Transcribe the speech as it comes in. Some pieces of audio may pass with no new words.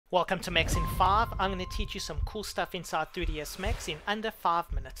Welcome to Max in 5. I'm going to teach you some cool stuff inside 3ds Max in under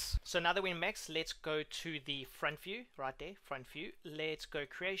 5 minutes. So now that we're in Max, let's go to the front view, right there, front view. Let's go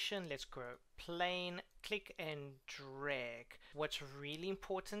creation, let's go plane, click and drag. What's really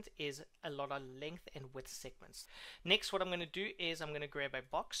important is a lot of length and width segments. Next, what I'm going to do is I'm going to grab a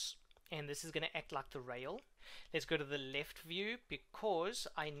box, and this is going to act like the rail. Let's go to the left view because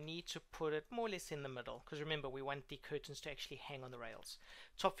I need to put it more or less in the middle, because remember we want the curtains to actually hang on the rails.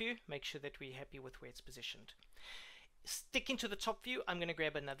 Top view, make sure that we're happy with where it's positioned. Sticking to the top view, I'm going to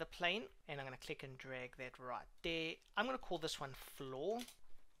grab another plane and I'm going to click and drag that right there. I'm going to call this one floor,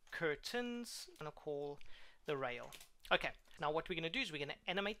 curtains, I'm going to call the rail. Okay, now what we're going to do is we're going to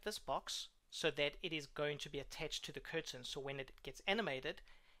animate this box so that it is going to be attached to the curtains, so when it gets animated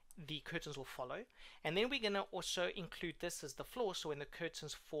the curtains will follow, and then we're going to also include this as the floor, so when the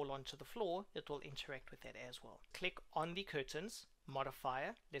curtains fall onto the floor it will interact with that as well. Click on the curtains,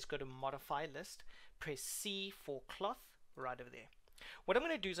 modifier, let's go to modify list, press C for cloth right over there. What I'm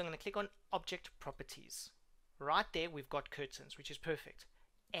going to do is I'm going to click on object properties. Right there we've got curtains, which is perfect.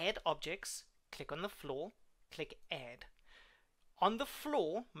 Add objects, click on the floor, click add. On the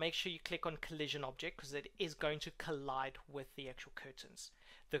floor, make sure you click on collision object because it is going to collide with the actual curtains.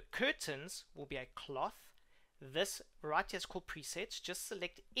 The curtains will be a cloth. This right here is called presets. Just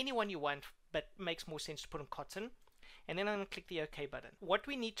select any one you want, but makes more sense to put on cotton. And then I'm going to click the OK button. What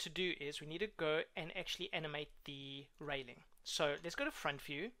we need to do is we need to go and actually animate the railing. So let's go to front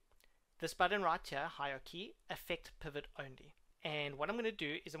view. This button right here, hierarchy, affect pivot only. And what I'm going to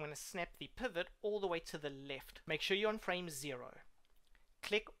do is I'm going to snap the pivot all the way to the left. Make sure you're on frame 0.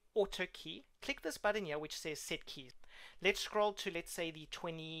 Click auto key, click this button here which says set keys. Let's scroll to, let's say, the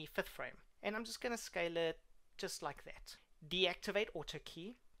 25th frame, and I'm just going to scale it just like that. Deactivate auto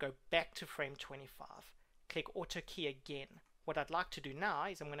key, go back to frame 25, click auto key again. What I'd like to do now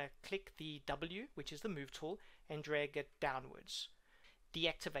is I'm going to click the W, which is the move tool, and drag it downwards.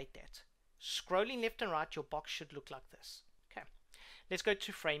 Deactivate that. Scrolling left and right, your box should look like this. Okay, let's go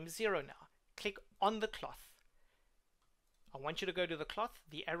to frame 0 now. Click on the cloth. I want you to go to the cloth,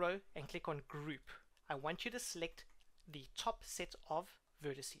 the arrow, and click on group. I want you to select the top set of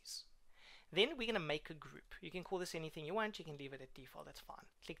vertices. Then we're going to make a group. You can call this anything you want, you can leave it at default, that's fine.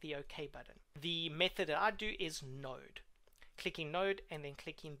 Click the OK button. The method that I do is node. Clicking node and then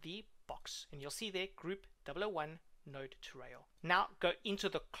clicking the box, and you'll see there group 001 node to rail. Now go into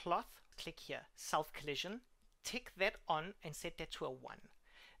the cloth, click here, self collision, tick that on and set that to a 1.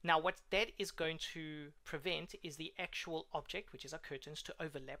 Now what that is going to prevent is the actual object, which is our curtains, to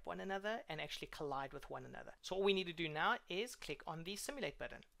overlap one another and actually collide with one another. So all we need to do now is click on the simulate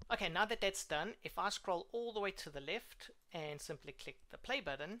button. Okay, now that that's done, if I scroll all the way to the left and simply click the play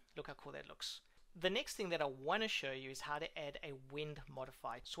button, look how cool that looks. The next thing that I want to show you is how to add a wind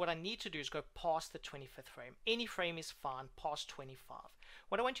modifier. So what I need to do is go past the 25th frame. Any frame is fine past 25.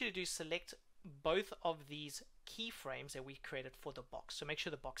 What I want you to do is select both of these keyframes that we created for the box. So make sure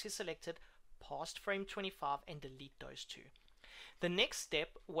the box is selected past frame 25 and delete those two. The next step,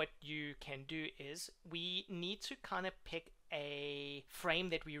 what you can do is we need to kind of pick a frame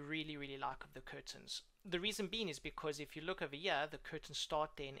that we really like of the curtains. The reason being is because if you look over here, the curtains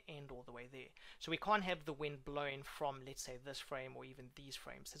start there and end all the way there. So we can't have the wind blowing from, let's say, this frame or even these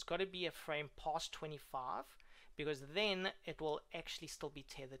frames. It's got to be a frame past 25 because then it will actually still be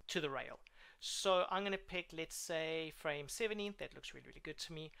tethered to the rail. So I'm going to pick, let's say, frame 70. That looks really good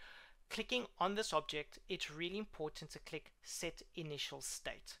to me. Clicking on this object, it's really important to click set initial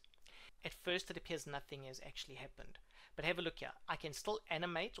state. At first it appears nothing has actually happened, but have a look here. I can still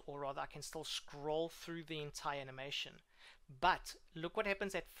animate, or rather I can still scroll through the entire animation, but look what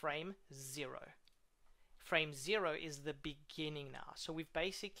happens at frame 0. Frame 0 is the beginning now, so we've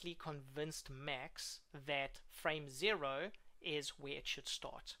basically convinced Max that frame 0 is where it should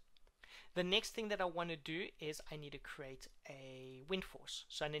start. The next thing that I want to do is I need to create a wind force.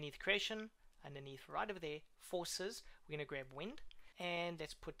 So underneath creation, underneath right over there, forces, we're going to grab wind, and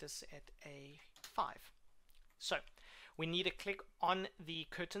let's put this at a 5. So we need to click on the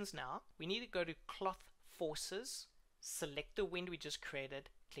curtains now. We need to go to cloth forces, select the wind we just created,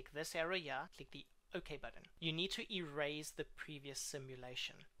 click this arrow here, click the OK button. You need to erase the previous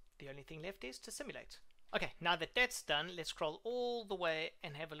simulation. The only thing left is to simulate. Okay, now that that's done, let's scroll all the way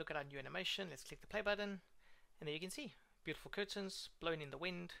and have a look at our new animation. Let's click the play button, and there you can see beautiful curtains blowing in the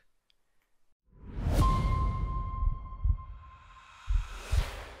wind.